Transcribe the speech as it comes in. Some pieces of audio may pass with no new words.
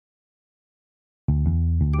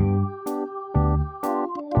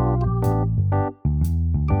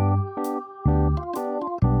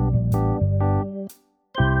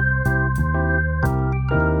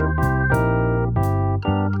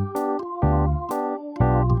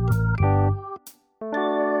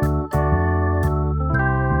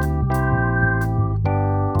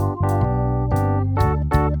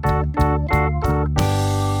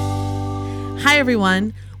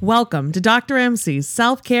everyone. Welcome to Dr. MC's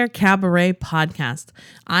Self-Care Cabaret podcast.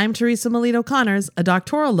 I'm Teresa Melito-Connors, a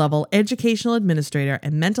doctoral level educational administrator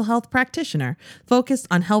and mental health practitioner focused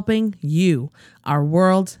on helping you, our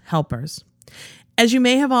world's helpers. As you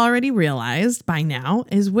may have already realized by now,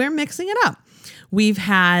 is we're mixing it up. We've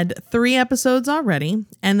had 3 episodes already,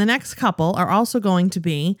 and the next couple are also going to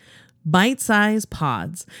be bite-sized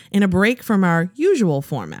pods in a break from our usual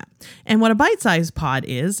format. And what a bite-sized pod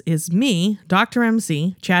is me, Dr.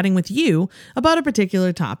 MC, chatting with you about a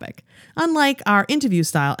particular topic. Unlike our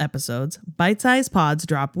interview-style episodes, bite-sized pods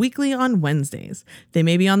drop weekly on Wednesdays. They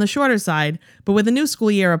may be on the shorter side, but with the new school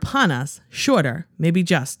year upon us, shorter may be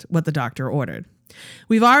just what the doctor ordered.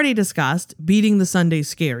 We've already discussed beating the Sunday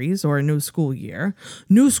scaries or a new school year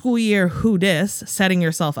who dis, setting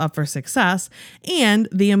yourself up for success, and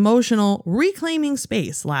the emotional reclaiming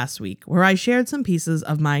space last week, where I shared some pieces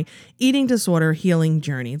of my eating disorder healing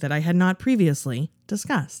journey that I had not previously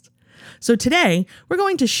discussed. So today, we're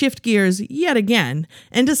going to shift gears yet again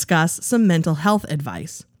and discuss some mental health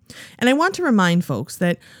advice. And I want to remind folks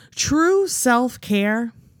that true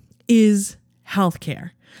self-care is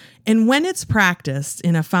healthcare. And when it's practiced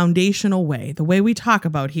in a foundational way, the way we talk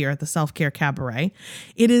about here at the Self-Care Cabaret,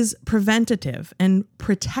 it is preventative and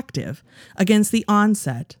protective against the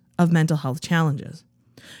onset of mental health challenges.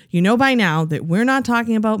 You know by now that we're not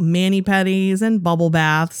talking about mani-pedis and bubble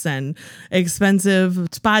baths and expensive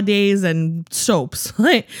spa days and soaps.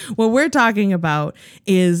 What we're talking about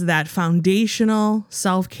is that foundational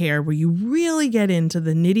self-care where you really get into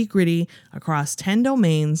the nitty-gritty across 10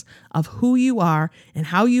 domains of who you are and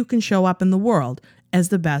how you can show up in the world as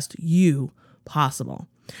the best you possible.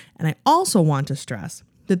 And I also want to stress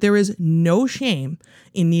that there is no shame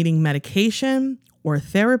in needing medication or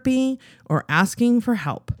therapy, or asking for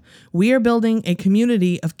help. We are building a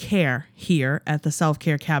community of care here at the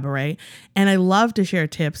Self-Care Cabaret, and I love to share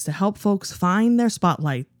tips to help folks find their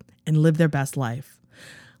spotlight and live their best life.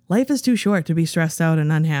 Life is too short to be stressed out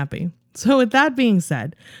and unhappy. So with that being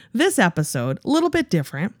said, this episode, a little bit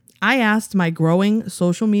different, I asked my growing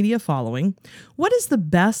social media following, what is the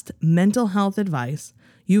best mental health advice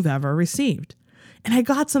you've ever received? And I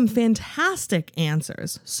got some fantastic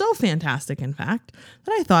answers, so fantastic, in fact,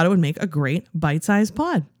 that I thought it would make a great bite-sized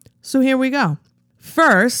pod. So here we go.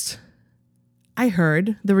 First, I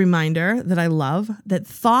heard the reminder that I love that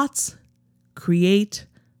thoughts create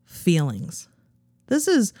feelings. This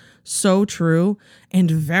is so true and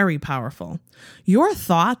very powerful. Your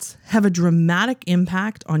thoughts have a dramatic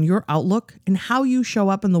impact on your outlook and how you show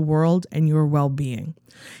up in the world and your well-being.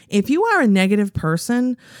 If you are a negative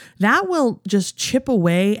person, that will just chip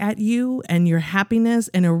away at you and your happiness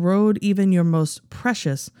and erode even your most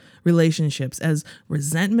precious relationships as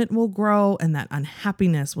resentment will grow and that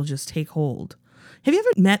unhappiness will just take hold. Have you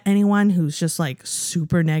ever met anyone who's just like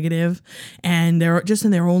super negative and they're just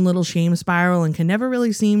in their own little shame spiral and can never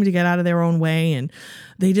really seem to get out of their own way and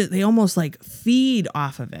they almost like feed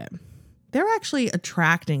off of it? They're actually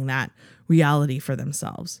attracting that reality for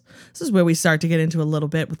themselves. This is where we start to get into a little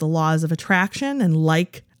bit with the laws of attraction and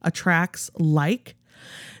like attracts like.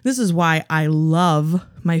 This is why I love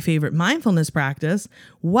my favorite mindfulness practice,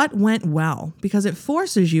 What Went Well, because it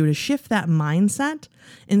forces you to shift that mindset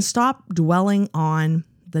and stop dwelling on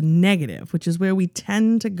the negative, which is where we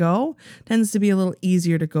tends to be a little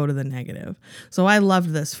easier to go to the negative. So I loved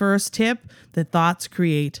this first tip that thoughts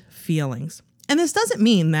create feelings. And this doesn't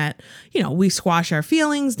mean that, we squash our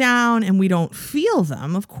feelings down and we don't feel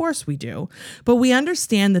them. Of course we do. But we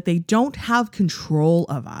understand that they don't have control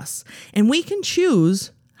of us. And we can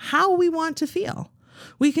choose how we want to feel.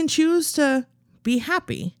 We can choose to be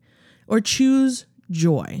happy or choose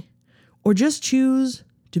joy or just choose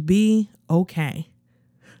to be okay.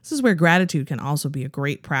 This is where gratitude can also be a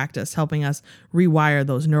great practice, helping us rewire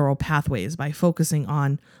those neural pathways by focusing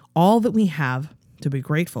on all that we have to be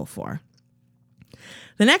grateful for.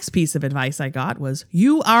 The next piece of advice I got was,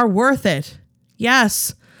 you are worth it.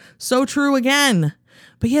 Yes, so true again,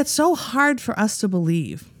 but yet so hard for us to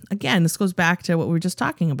believe. Again, this goes back to what we were just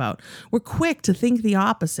talking about. We're quick to think the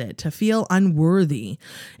opposite, to feel unworthy,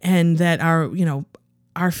 and that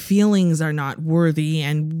our feelings are not worthy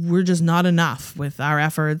and we're just not enough with our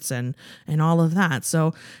efforts and all of that.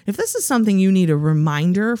 So if this is something you need a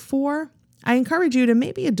reminder for, I encourage you to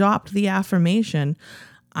maybe adopt the affirmation,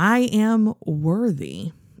 I am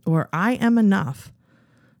worthy, or I am enough.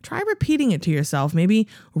 Try repeating it to yourself. Maybe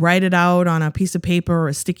write it out on a piece of paper or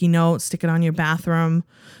a sticky note, stick it on your bathroom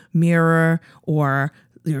mirror, or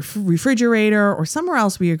your refrigerator or somewhere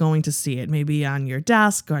else where you're going to see it, maybe on your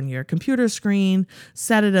desk, on your computer screen.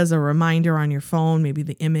 Set it as a reminder on your phone, maybe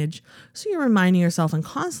the image. So you're reminding yourself and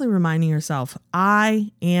constantly reminding yourself,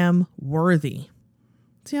 I am worthy.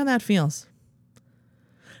 See how that feels.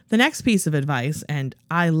 The next piece of advice, and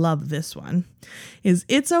I love this one, is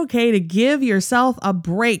it's okay to give yourself a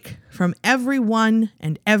break from everyone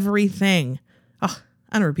and everything. Oh,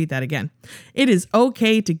 I'm going to repeat that again. It is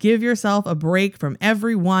okay to give yourself a break from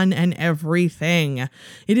everyone and everything.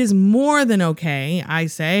 It is more than okay, I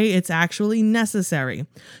say. It's actually necessary.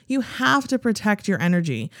 You have to protect your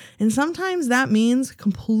energy, and sometimes that means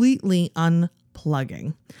completely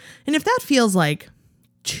unplugging. And if that feels like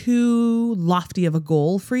too lofty of a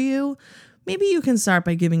goal for you, maybe you can start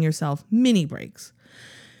by giving yourself mini breaks.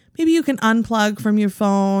 Maybe you can unplug from your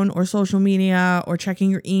phone or social media or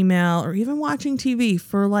checking your email or even watching TV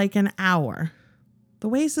for like an hour. The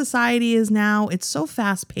way society is now, it's so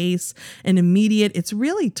fast-paced and immediate, it's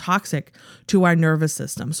really toxic to our nervous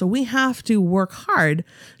system. So we have to work hard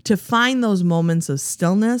to find those moments of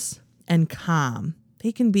stillness and calm.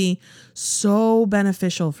 They can be so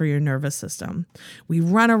beneficial for your nervous system. We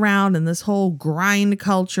run around in this whole grind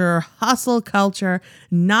culture, hustle culture,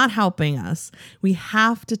 not helping us. We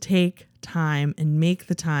have to take time and make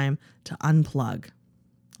the time to unplug.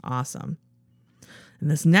 Awesome. And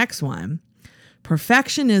this next one,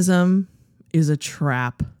 perfectionism is a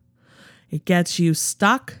trap. It gets you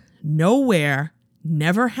stuck, nowhere,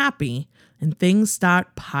 never happy, and things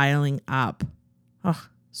start piling up. Oh,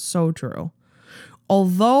 so true.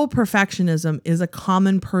 Although perfectionism is a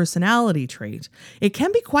common personality trait, it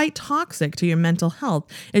can be quite toxic to your mental health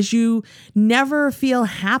as you never feel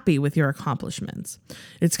happy with your accomplishments.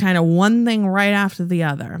 It's kind of one thing right after the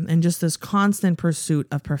other and just this constant pursuit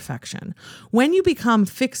of perfection. When you become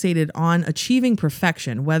fixated on achieving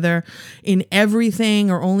perfection, whether in everything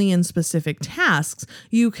or only in specific tasks,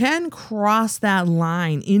 you can cross that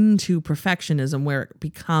line into perfectionism where it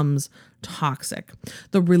becomes toxic.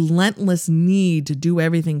 The relentless need to do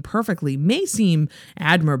everything perfectly may seem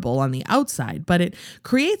admirable on the outside, but it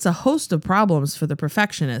creates a host of problems for the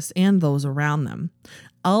perfectionists and those around them.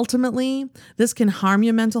 Ultimately, this can harm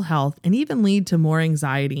your mental health and even lead to more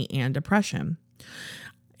anxiety and depression.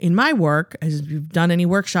 In my work, as you've done any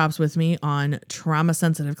workshops with me on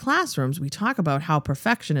trauma-sensitive classrooms, we talk about how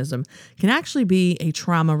perfectionism can actually be a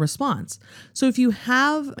trauma response. So if you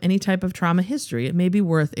have any type of trauma history, it may be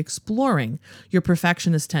worth exploring your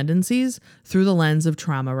perfectionist tendencies through the lens of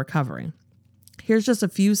trauma recovery. Here's just a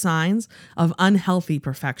few signs of unhealthy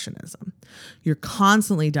perfectionism. You're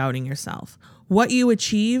constantly doubting yourself. What you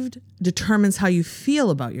achieved determines how you feel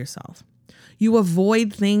about yourself. You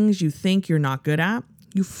avoid things you think you're not good at.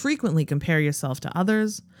 You frequently compare yourself to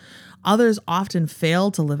others. Others often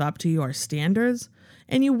fail to live up to your standards,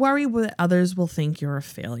 and you worry that others will think you're a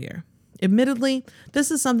failure. Admittedly,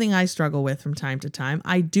 this is something I struggle with from time to time.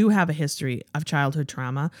 I do have a history of childhood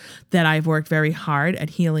trauma that I've worked very hard at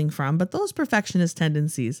healing from, but those perfectionist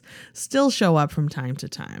tendencies still show up from time to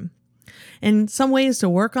time. And some ways to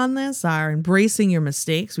work on this are embracing your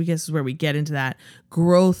mistakes. We guess is where we get into that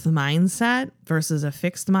growth mindset versus a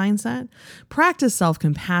fixed mindset. Practice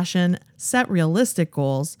self-compassion, set realistic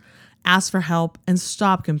goals, ask for help, and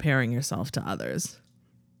stop comparing yourself to others.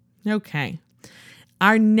 Okay.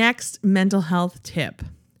 Our next mental health tip.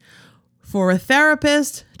 For a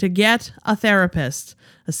therapist to get a therapist.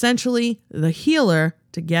 Essentially, the healer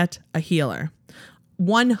to get a healer.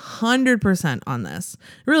 100% on this.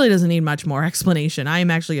 It really doesn't need much more explanation. I am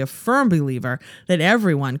actually a firm believer that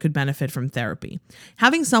everyone could benefit from therapy.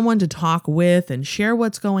 Having someone to talk with and share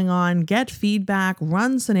what's going on, get feedback,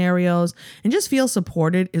 run scenarios, and just feel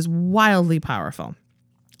supported is wildly powerful.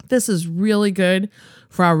 This is really good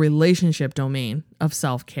for our relationship domain of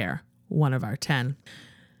self-care, one of our 10.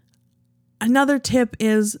 Another tip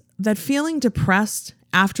is that feeling depressed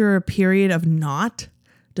after a period of not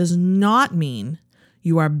does not mean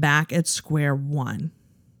you are back at square one.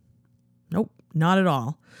 Nope, not at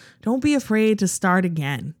all. Don't be afraid to start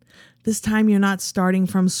again. This time you're not starting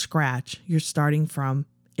from scratch. You're starting from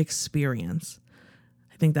experience.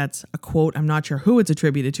 I think that's a quote. I'm not sure who it's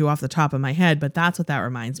attributed to off the top of my head, but that's what that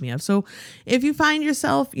reminds me of. So if you find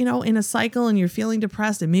yourself, in a cycle and you're feeling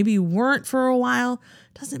depressed and maybe you weren't for a while,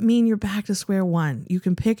 doesn't mean you're back to square one. You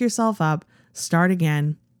can pick yourself up, start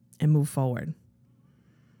again, and move forward.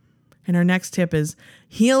 And our next tip is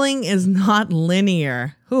healing is not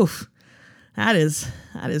linear. Oof. That is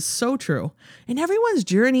so true. And everyone's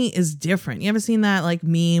journey is different. You ever seen that like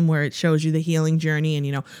meme where it shows you the healing journey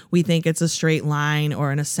and we think it's a straight line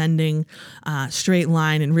or an ascending straight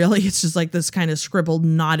line, and really it's just like this kind of scribbled,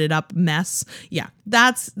 knotted up mess. Yeah,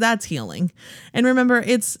 that's healing. And remember,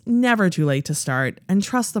 it's never too late to start, and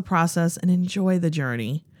trust the process and enjoy the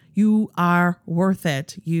journey. You are worth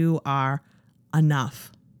it. You are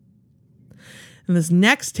enough. And this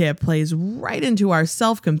next tip plays right into our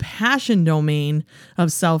self-compassion domain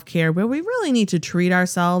of self-care, where we really need to treat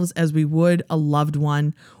ourselves as we would a loved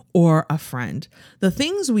one or a friend. The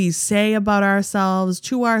things we say about ourselves,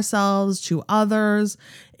 to others,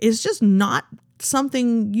 is just not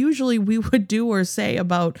something usually we would do or say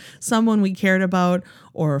about someone we cared about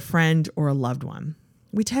or a friend or a loved one.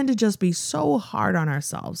 We tend to just be so hard on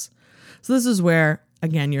ourselves. So this is where,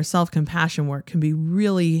 again, your self-compassion work can be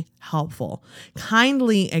really helpful.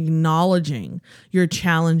 Kindly acknowledging your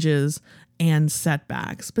challenges and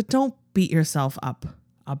setbacks, but don't beat yourself up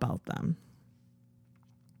about them.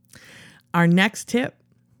 Our next tip: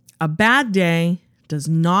 a bad day does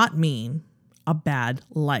not mean a bad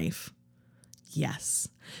life. Yes,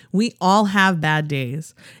 we all have bad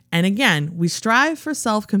days. And again, we strive for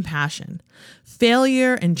self-compassion.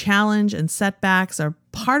 Failure and challenge and setbacks are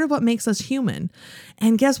part of what makes us human.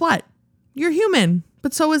 And guess what? You're human,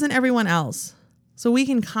 but so isn't everyone else. So we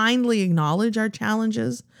can kindly acknowledge our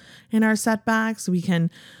challenges and our setbacks. We can,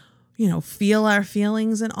 feel our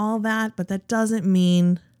feelings and all that, but that doesn't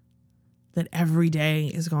mean that every day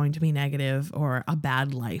is going to be negative or a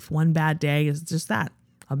bad life. One bad day is just that,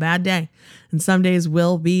 a bad day. And some days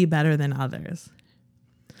will be better than others.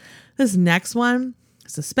 This next one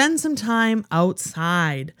is to spend some time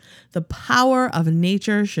outside. The power of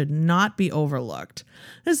nature should not be overlooked.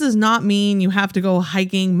 This does not mean you have to go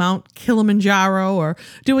hiking Mount Kilimanjaro or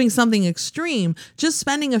doing something extreme. Just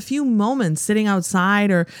spending a few moments sitting outside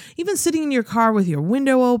or even sitting in your car with your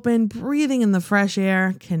window open, breathing in the fresh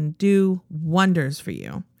air can do wonders for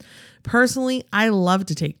you. Personally, I love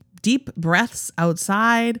to take deep breaths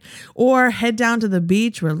outside or head down to the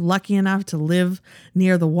beach. We're lucky enough to live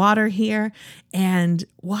near the water here, and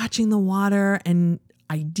watching the water, and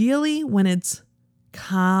ideally when it's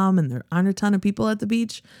calm and there aren't a ton of people at the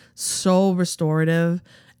beach, so restorative.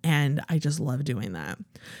 And I just love doing that.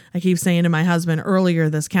 I keep saying to my husband, earlier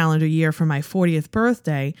this calendar year for my 40th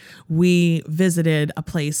birthday, we visited a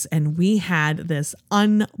place and we had this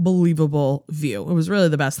unbelievable view. It was really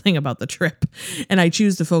the best thing about the trip. And I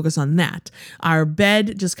choose to focus on that. Our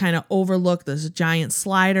bed just kind of overlooked this giant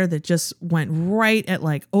slider that just went right at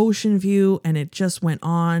like ocean view, and it just went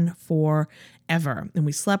on forever. And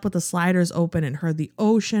we slept with the sliders open and heard the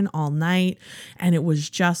ocean all night. And it was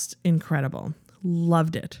just incredible.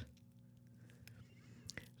 Loved it.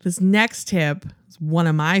 This next tip is one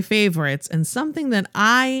of my favorites, and something that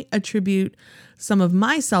I attribute some of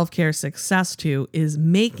my self-care success to is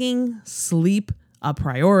making sleep a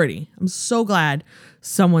priority. I'm so glad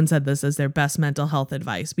someone said this as their best mental health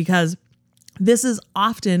advice, because this is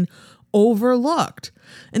often overlooked.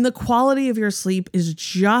 And the quality of your sleep is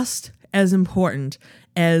just as important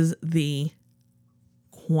as the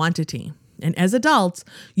quantity. And as adults,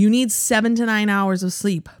 you need 7 to 9 hours of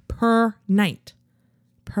sleep per night.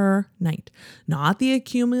 Per night. Not the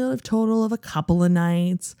accumulative total of a couple of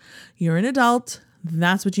nights. You're an adult.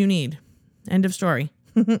 That's what you need. End of story.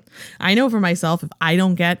 I know for myself, if I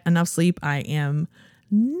don't get enough sleep, I am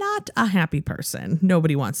not a happy person.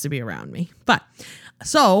 Nobody wants to be around me. But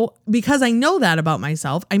so because I know that about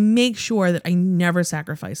myself, I make sure that I never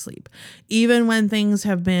sacrifice sleep. Even when things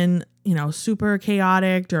have been, super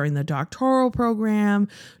chaotic during the doctoral program,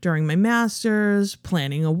 during my master's,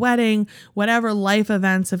 planning a wedding, whatever life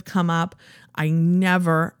events have come up, I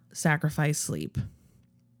never sacrifice sleep.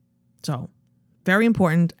 So very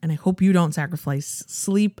important. And I hope you don't sacrifice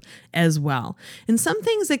sleep as well. And some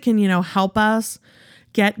things that can, help us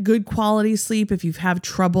get good quality sleep if you have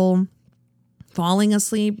trouble falling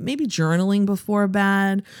asleep, maybe journaling before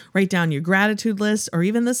bed, write down your gratitude list, or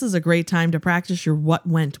even this is a great time to practice your what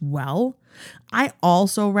went well. I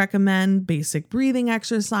also recommend basic breathing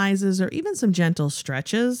exercises or even some gentle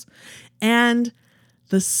stretches. And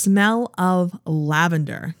the smell of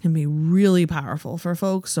lavender can be really powerful for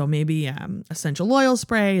folks. So maybe essential oil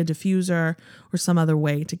spray, a diffuser, or some other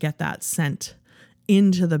way to get that scent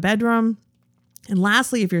into the bedroom. And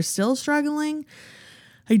lastly, if you're still struggling,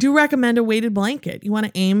 I do recommend a weighted blanket. You want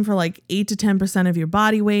to aim for like 8 to 10% of your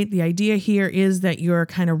body weight. The idea here is that you're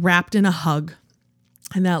kind of wrapped in a hug,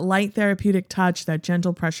 and that light therapeutic touch, that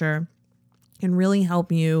gentle pressure can really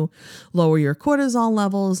help you lower your cortisol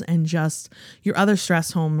levels and just your other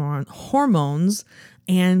stress hormones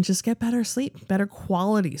and just get better sleep, better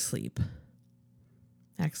quality sleep.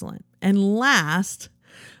 Excellent. And last,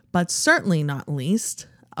 but certainly not least,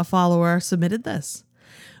 a follower submitted this.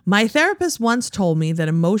 My therapist once told me that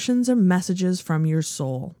emotions are messages from your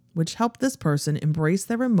soul, which helped this person embrace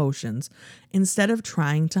their emotions instead of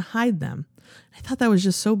trying to hide them. I thought that was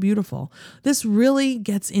just so beautiful. This really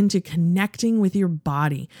gets into connecting with your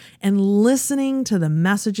body and listening to the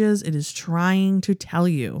messages it is trying to tell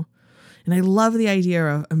you. And I love the idea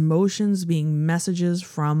of emotions being messages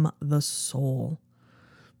from the soul.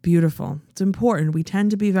 Beautiful. It's important. We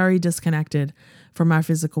tend to be very disconnected from our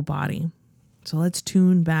physical body. So let's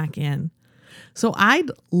tune back in. So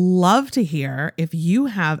I'd love to hear if you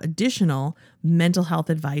have additional mental health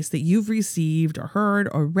advice that you've received or heard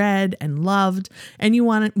or read and loved, and you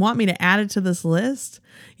want me to add it to this list.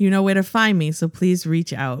 You know where to find me, so please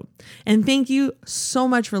reach out. And thank you so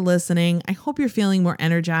much for listening. I hope you're feeling more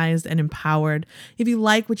energized and empowered. If you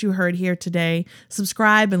like what you heard here today,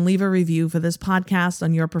 subscribe and leave a review for this podcast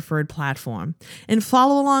on your preferred platform. And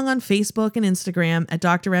follow along on Facebook and Instagram at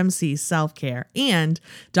Dr. MC's Self-Care and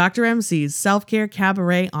Dr. MC's Self-Care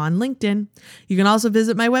Cabaret on LinkedIn. You can also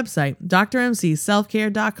visit my website,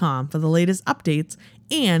 drmcselfcare.com, for the latest updates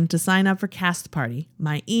and to sign up for Cast Party,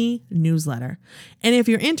 my e-newsletter. And if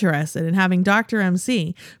you're interested in having Dr.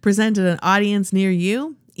 MC present at an audience near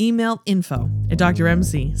you, email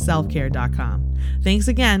info@drmcselfcare.com. Thanks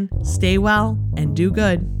again, stay well, and do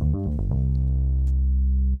good.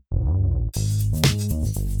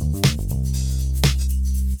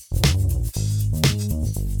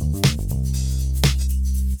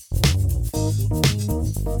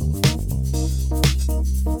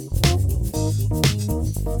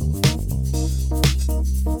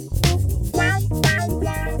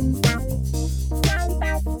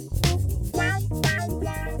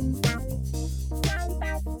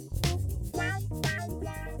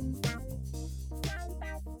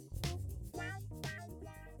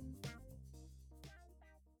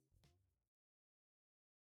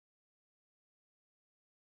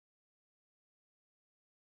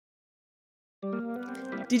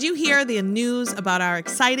 Did you hear the news about our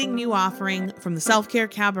exciting new offering from the Self-Care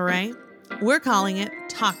Cabaret? We're calling it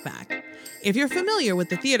Talkback. If you're familiar with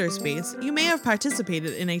the theater space, you may have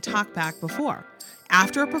participated in a Talkback before.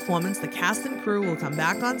 After a performance, the cast and crew will come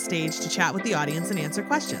back on stage to chat with the audience and answer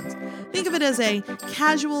questions. Think of it as a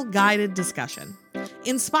casual, guided discussion.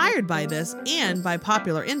 Inspired by this and by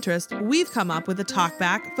popular interest, we've come up with a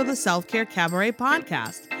Talkback for the Self-Care Cabaret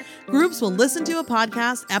podcast. Groups will listen to a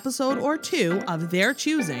podcast episode or two of their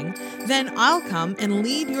choosing, then I'll come and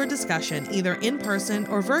lead your discussion either in person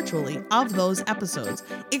or virtually of those episodes,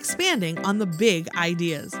 expanding on the big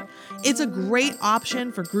ideas. It's a great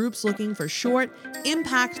option for groups looking for short,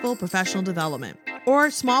 impactful professional development,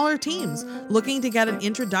 or smaller teams looking to get an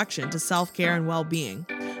introduction to self-care and well-being.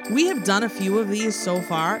 We have done a few of these so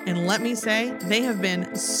far, and let me say, they have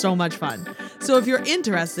been so much fun. So if you're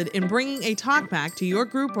interested in bringing a talkback to your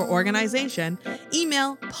group or organization,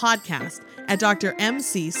 email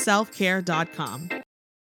podcast@drmcselfcare.com.